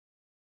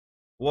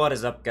What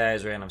is up,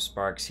 guys? Random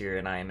Sparks here,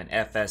 and I am an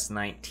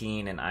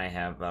FS19, and I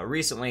have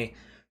recently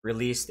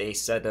released a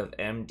set of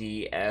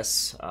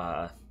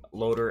MDS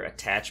loader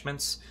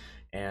attachments,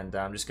 and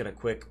I'm just going to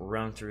quick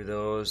run through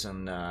those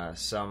and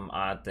some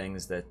odd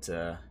things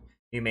that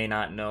you may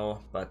not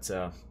know. But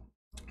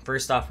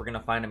first off, we're going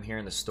to find them here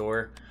in the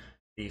store.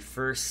 The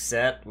first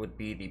set would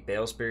be the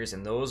BALE spears,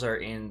 and those are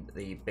in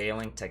the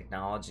baling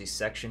technology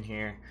section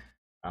here,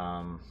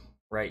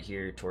 right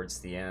here towards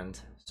the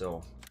end.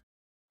 So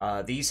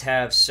these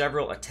have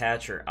several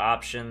attacher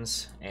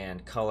options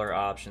and color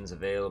options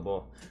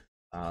available.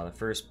 The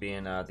first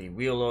being the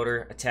wheel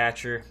loader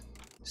attacher,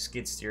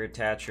 skid steer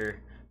attacher,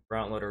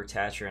 front loader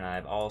attacher, and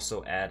I've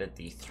also added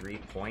the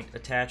 3-point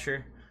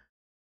attacher,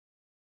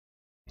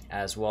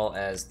 as well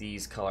as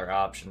these color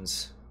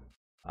options,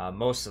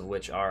 most of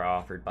which are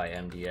offered by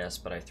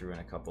MDS, but I threw in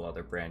a couple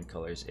other brand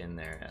colors in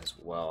there as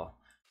well,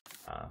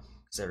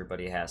 because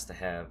everybody has to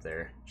have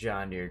their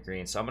John Deere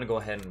green. So I'm going to go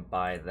ahead and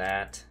buy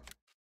that.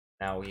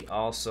 Now we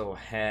also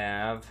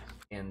have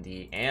in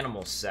the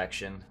animal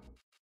section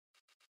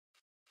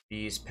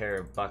these pair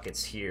of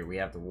buckets here. We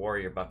have the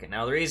Warrior bucket.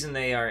 Now the reason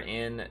they are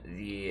in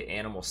the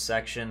animal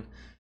section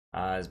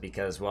is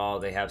because, well,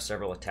 they have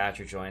several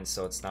attacher joints,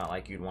 so it's not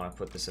like you'd want to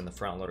put this in the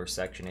front loader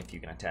section if you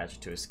can attach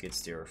it to a skid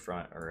steer or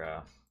front or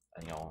a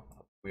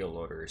wheel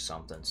loader or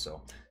something. So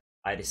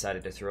I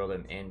decided to throw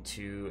them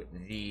into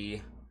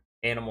the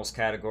animals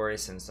category,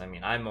 since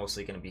I'm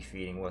mostly going to be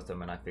feeding with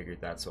them, and I figured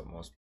that's what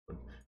most people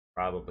would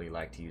probably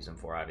like to use them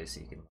for.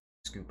 Obviously you can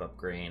scoop up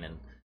grain and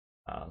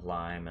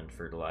lime and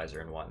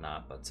fertilizer and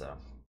whatnot, but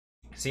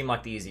seemed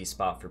like the easy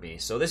spot for me.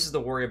 So this is the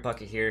Warrior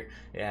bucket here.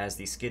 It has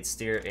the skid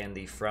steer and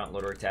the front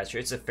loader attacher.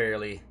 It's a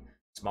fairly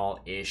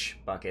small-ish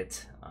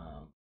bucket.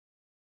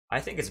 I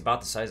think it's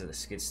about the size of the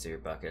skid steer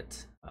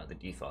bucket, the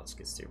default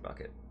skid steer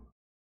bucket,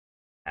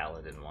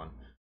 Paladin one.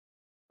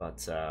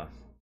 But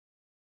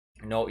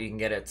no, you can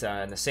get it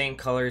in the same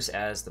colors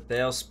as the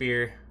BALE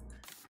spear.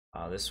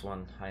 This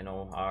one, I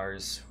know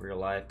ours, real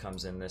life,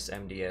 comes in this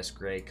MDS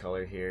gray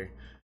color here.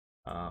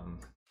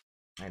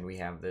 And we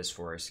have this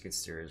for our skid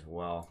steer as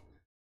well.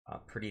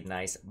 Pretty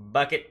nice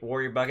bucket,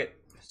 Warrior bucket.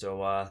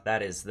 So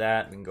that is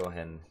that. We can go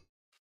ahead and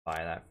buy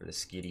that for the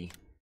skiddy.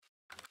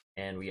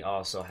 And we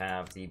also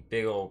have the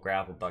big old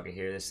grapple bucket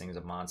here. This thing's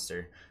a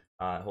monster.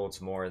 It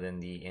holds more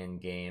than the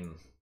in-game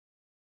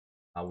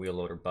wheel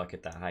loader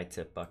bucket, that high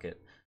tip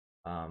bucket.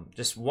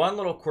 Just one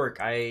little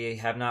quirk I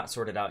have not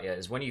sorted out yet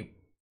is when you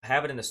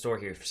have it in the store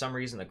here, for some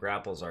reason the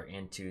grapples are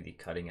into the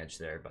cutting edge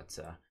there, but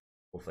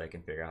hopefully I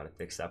can figure out how to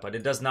fix that. But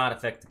it does not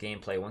affect the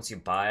gameplay. Once you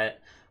buy it,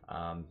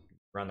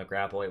 run the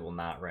grapple, it will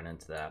not run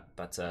into that.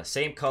 But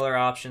same color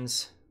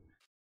options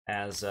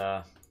as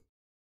the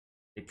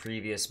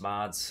previous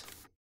mods.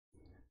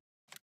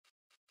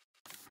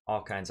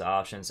 All kinds of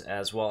options,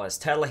 as well as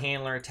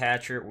telehandler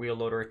attacher, wheel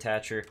loader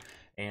attacher,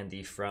 and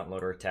the front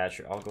loader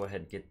attacher. I'll go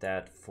ahead and get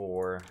that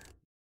for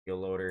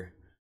wheel loader.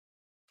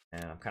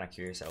 And I'm kind of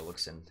curious how it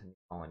looks in New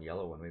Holland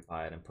yellow when we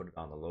buy it and put it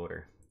on the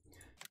loader.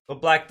 But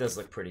black does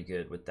look pretty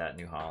good with that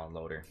New Holland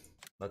loader.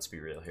 Let's be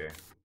real here.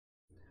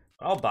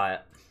 I'll buy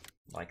it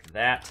like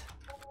that.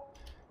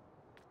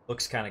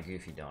 Looks kind of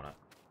goofy, don't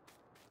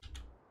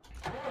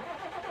it?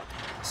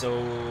 So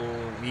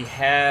we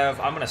have,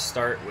 I'm going to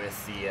start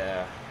with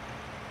the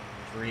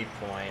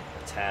 3-point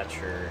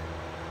attacher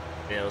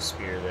BALE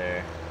spear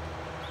there.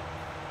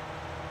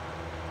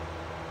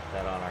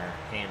 That on our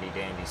handy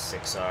dandy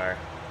 6R.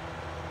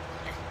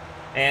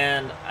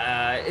 And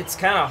it's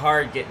kind of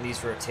hard getting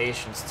these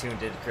rotations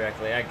tuned in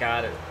correctly. I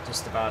got it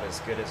just about as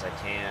good as I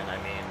can. I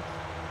mean,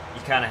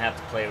 you kind of have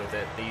to play with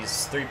it.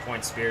 These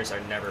 3-point spears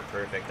are never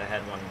perfect. I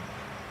had one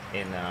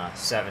in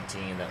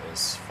 17 that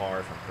was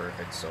far from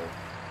perfect. So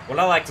what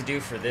I like to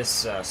do for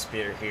this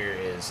spear here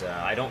is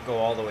I don't go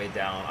all the way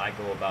down. I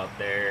go about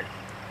there,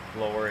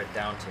 lower it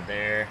down to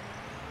there,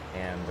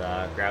 and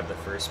grab the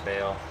first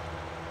bale.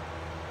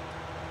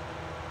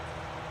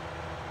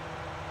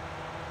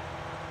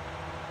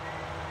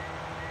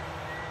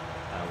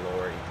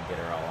 Lower, you can get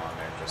her all on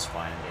there just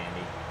fine and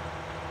dandy.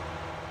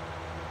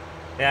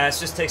 Yeah, it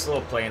just takes a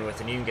little playing with,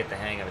 and you can get the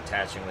hang of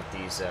attaching with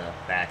these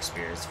back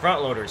spears.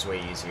 Front loader is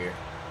way easier.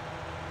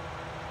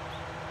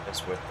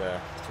 Just with the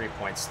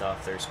 3-point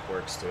stuff, there's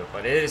quirks to it,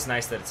 but it is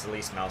nice that it's at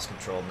least mouse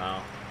controlled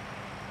now.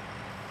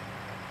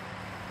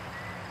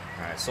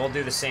 Alright, so I'll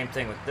do the same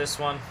thing with this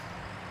one.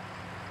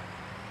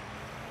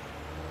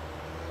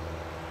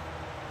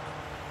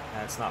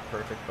 It's not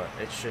perfect, but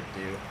it should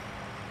do.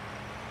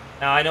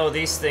 Now, I know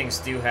these things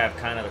do have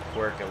kind of the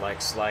quirk of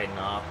like sliding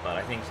off, but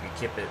I think if you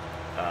keep it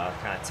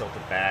kind of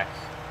tilted back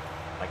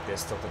like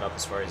this, tilted up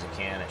as far as you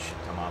can, it should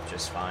come off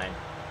just fine.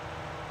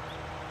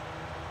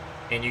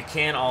 And you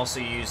can also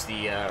use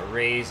the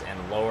raise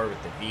and lower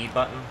with the V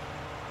button,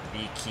 the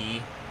V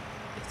key,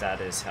 if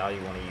that is how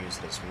you want to use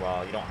it as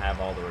well. You don't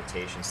have all the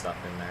rotation stuff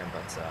in there,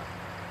 but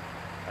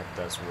that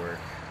does work.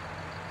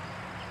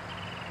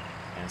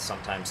 And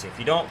sometimes if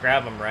you don't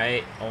grab them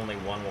right, only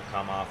one will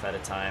come off at a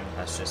time.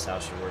 That's just how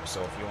she works.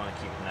 So if you want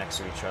to keep them next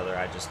to each other,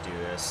 I just do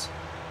this.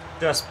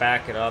 Just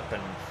back it up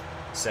and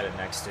set it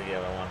next to the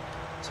other one.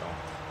 So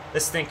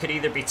this thing could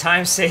either be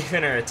time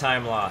saving or a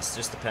time loss.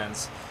 Just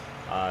depends.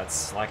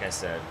 It's like I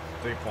said,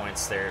 3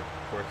 points there,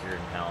 quirkier than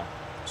hell.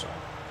 So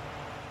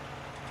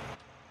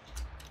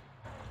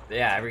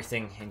yeah,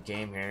 everything in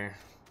game here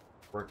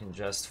working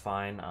just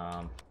fine.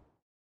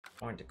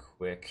 Going to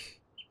quick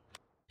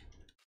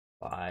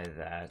buy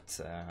that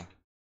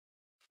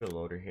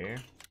loader here.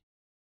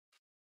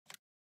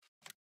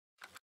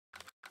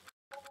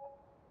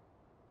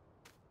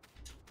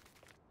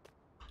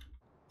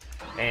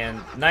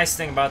 And nice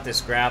thing about this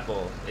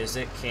grapple is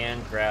it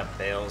can grab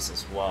bales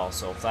as well.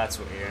 So if that's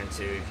what you're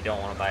into, if you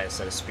don't want to buy a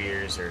set of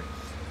spears, or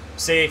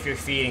say if you're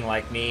feeding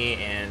like me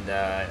and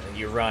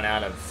you run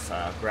out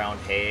of ground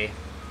hay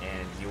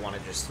and you want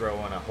to just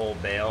throw in a whole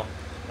bale,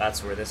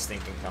 that's where this thing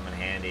can come in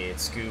handy. It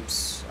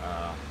scoops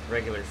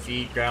regular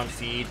feed, ground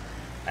feed,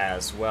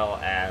 as well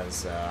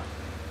as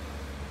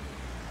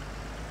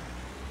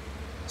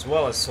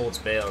holds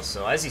bales.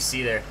 So as you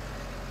see there,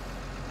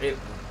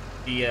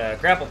 the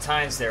grapple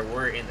tines there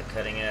were in the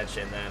cutting edge,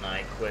 and then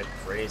I quick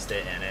raised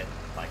it and it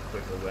like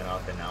quickly went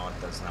up, and now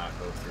it does not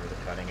go through the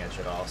cutting edge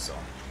at all. So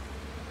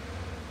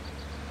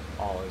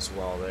all is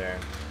well there.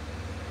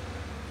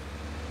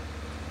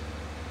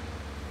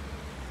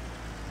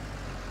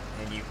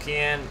 And you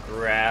can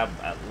grab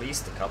at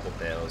least a couple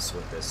bales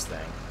with this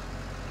thing.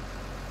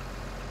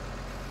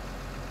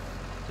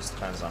 Just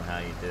depends on how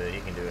you do it.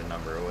 You can do it a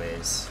number of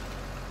ways.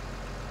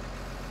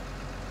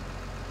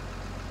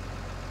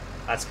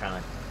 That's kind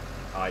of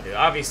how I do it.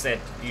 Obviously, I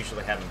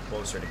usually have them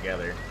closer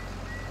together.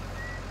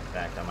 In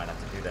fact, I might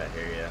have to do that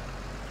here, yeah.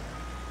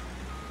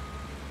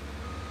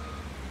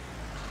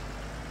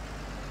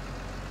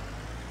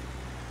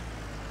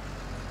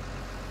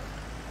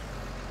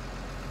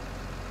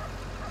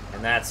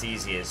 And that's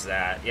easy as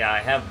that. Yeah, I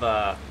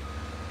have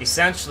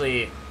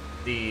essentially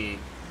the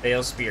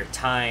bale spear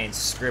tines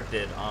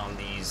scripted on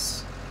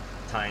these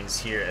tines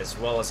here, as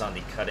well as on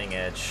the cutting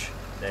edge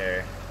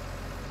there.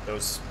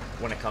 Those,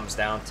 when it comes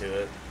down to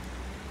it,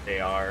 they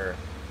are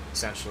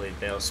essentially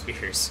bale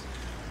spears.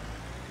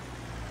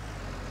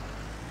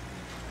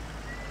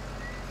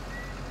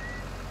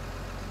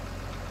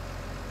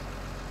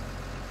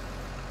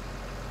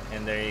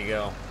 And there you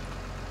go.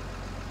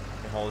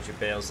 You can hold your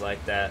bales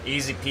like that.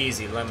 Easy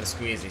peasy, lemon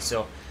squeezy.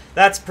 So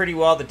that's pretty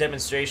well the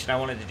demonstration I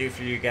wanted to do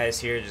for you guys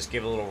here. Just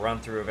give a little run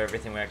through of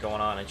everything we got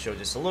going on and show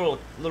just a little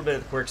bit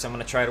of the quirks I'm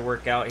going to try to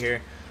work out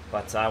here.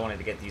 But I wanted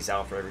to get these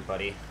out for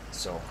everybody.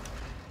 So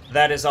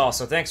that is all.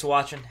 So thanks for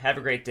watching. Have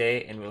a great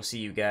day, and we'll see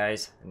you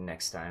guys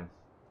next time.